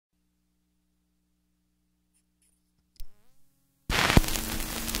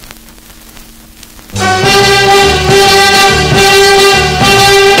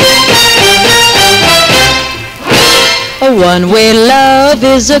one-way love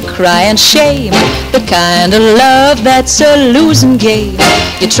is a crying shame, the kind of love that's a losing game.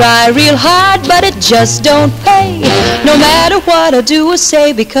 You try real hard, but it just don't pay, no matter what I do or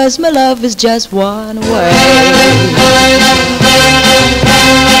say, because my love is just one way.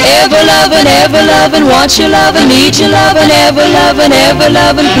 Ever loving, want your loving, need your loving, ever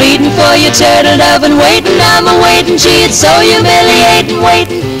loving, pleading for your turtle loving, waiting, I'm a-waiting, gee, it's so humiliating,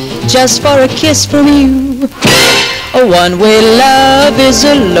 waiting just for a kiss from you. A one-way love is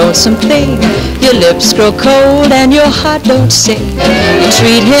a lonesome thing. Your lips grow cold and your heart don't sing. You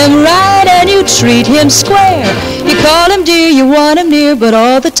treat him right and you treat him square. You call him dear, you want him near, but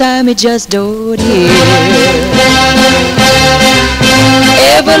all the time he just don't hear.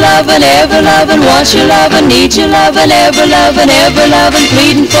 Ever loving, want your loving, need your loving, ever loving,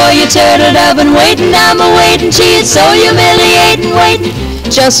 pleading for your turtle loving, waiting, I'm a-waiting, gee, it's so humiliating, waiting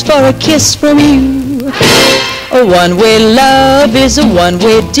just for a kiss from you. A one-way love is a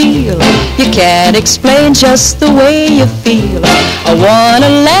one-way deal. You can't explain just the way you feel. I wanna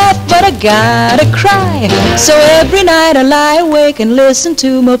laugh, but I gotta cry. So every night I lie awake and listen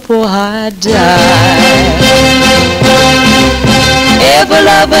to my poor heart die. Ever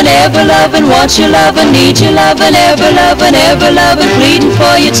loving, want your loving, need your loving, ever loving, pleading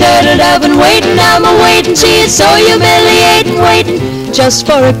for your turtle loving, waiting, I'm a-waiting, gee, it's so humiliating, waiting just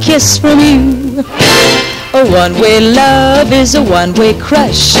for a kiss from you. A one-way love is a one-way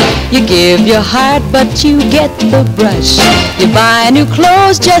crush. You give your heart, but you get the brush. You buy new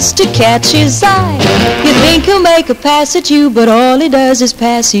clothes just to catch his eye. You think he'll make a pass at you, but all he does is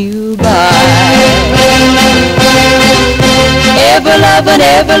pass you by. Ever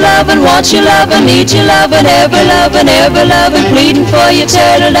loving, want your loving, need your loving, ever loving, pleading for your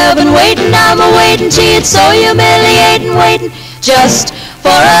turtle loving, waiting, I'm a-waiting, gee, it's so humiliating, waiting just for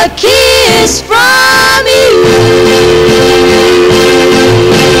a kiss from you.